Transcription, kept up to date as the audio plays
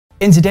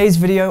In today's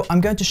video, I'm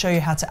going to show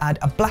you how to add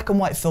a black and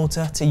white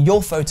filter to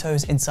your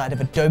photos inside of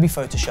Adobe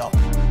Photoshop.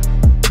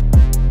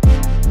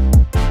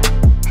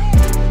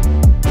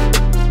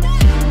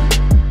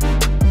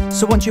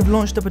 So once you've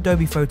launched up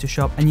Adobe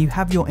Photoshop and you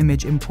have your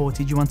image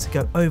imported, you want to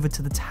go over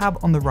to the tab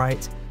on the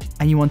right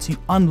and you want to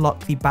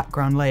unlock the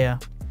background layer.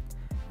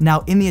 Now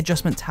in the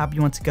adjustment tab,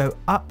 you want to go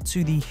up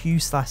to the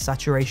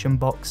hue/saturation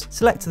box,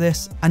 select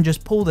this and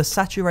just pull the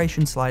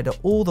saturation slider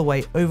all the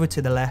way over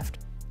to the left,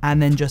 and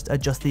then just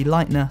adjust the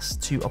lightness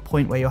to a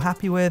point where you're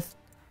happy with.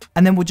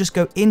 And then we'll just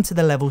go into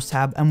the levels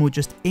tab and we'll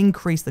just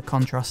increase the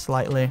contrast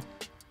slightly.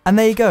 And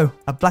there you go,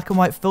 a black and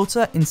white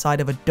filter inside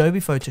of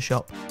Adobe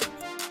Photoshop.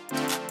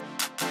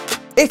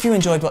 If you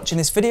enjoyed watching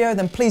this video,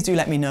 then please do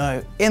let me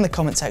know in the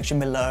comment section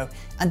below.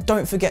 And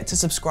don't forget to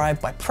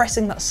subscribe by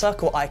pressing that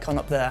circle icon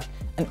up there.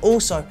 And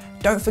also,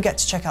 don't forget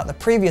to check out the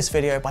previous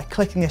video by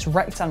clicking this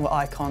rectangle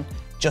icon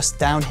just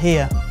down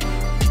here.